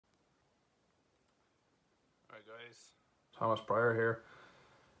Guys, Thomas Pryor here.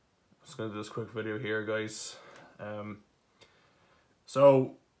 Just gonna do this quick video here, guys.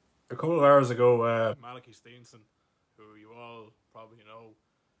 So a couple of hours ago, Malachy, who you all probably know,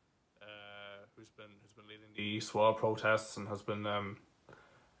 who's been leading the East Wall protests and has been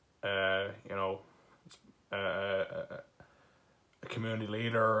a community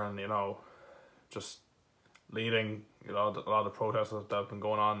leader, and just leading a lot of the protests that have been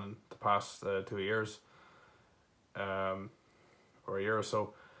going on in the past 2 years, or a year or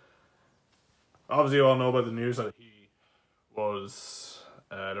so. Obviously, you all know about the news that he was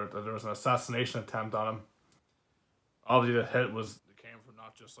there was an assassination attempt on him. Obviously, the hit came from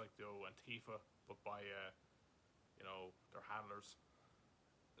not just like the Antifa, but by their handlers.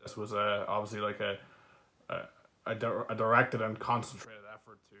 This was obviously like a directed and concentrated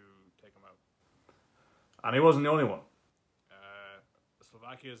effort to take him out, and he wasn't the only one.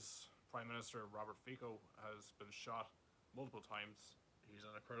 Slovakia's Prime Minister Robert Fico has been shot multiple times. He's in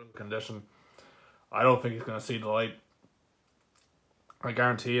a critical condition. I don't think he's going to see the light. I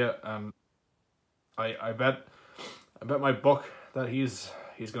guarantee you. I bet my book that he's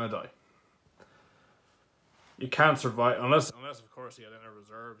going to die. You can't survive unless of course he had inner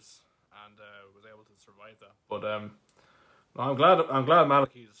reserves and was able to survive that. But no, I'm glad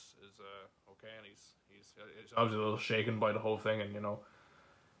Malachy is okay, and he's obviously a little shaken by the whole thing, and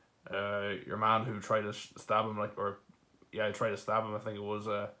your man who tried to stab him, he tried to stab him. I think it was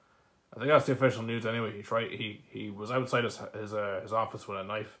I think that's the official news anyway. He was outside his office with a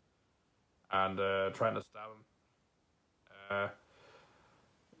knife and trying to stab him.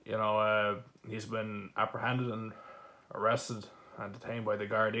 He's been apprehended and arrested and detained by the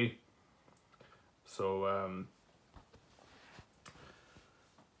Gardaí. So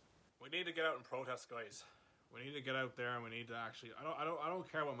we need to get out and protest, guys. We need to get out there, and we need to actually. I don't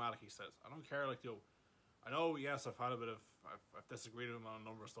care what Malachy says. I don't care. I know. Yes, I've disagreed with him on a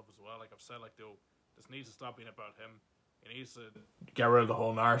number of stuff as well. Like I've said, this needs to stop being about him. He needs to get rid of the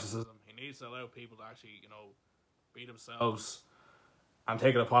whole narcissism. He needs to allow people to actually, be themselves and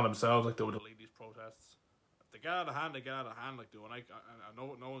take it upon themselves, to lead these protests. If they get out of hand, they get out of hand. And I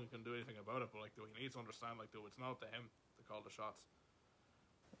know no one can do anything about it, but he needs to understand, it's not up to him to call the shots.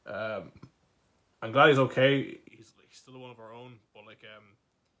 I'm glad he's okay. He's still one of our own, but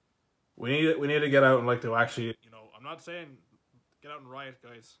we need to get out and to actually, I'm not saying get out and riot,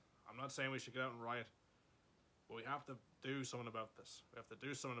 guys. I'm not saying we should get out and riot, but we have to do something about this. We have to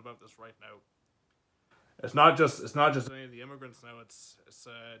do something about this right now. It's not just any of the immigrants now. It's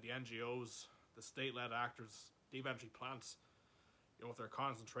the NGOs, the state-led actors, deep entry plants, with their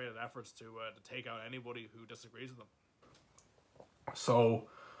concentrated efforts to take out anybody who disagrees with them. So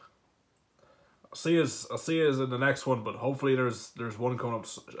I'll see you in the next one, but hopefully there's one coming up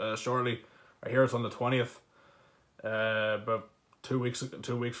shortly. I hear it's on the 20th, about 2 weeks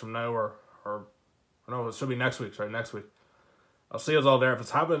from now, or no, it should be next week. Sorry, next week. I'll see us all there. If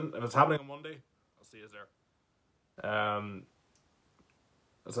it's happening on Monday, I'll see us there.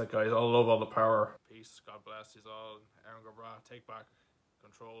 It's like, guys, all love, all the power, peace, God bless you all. Aaron Gabra, take back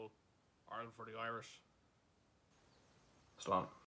control. Ireland for the Irish. Slán.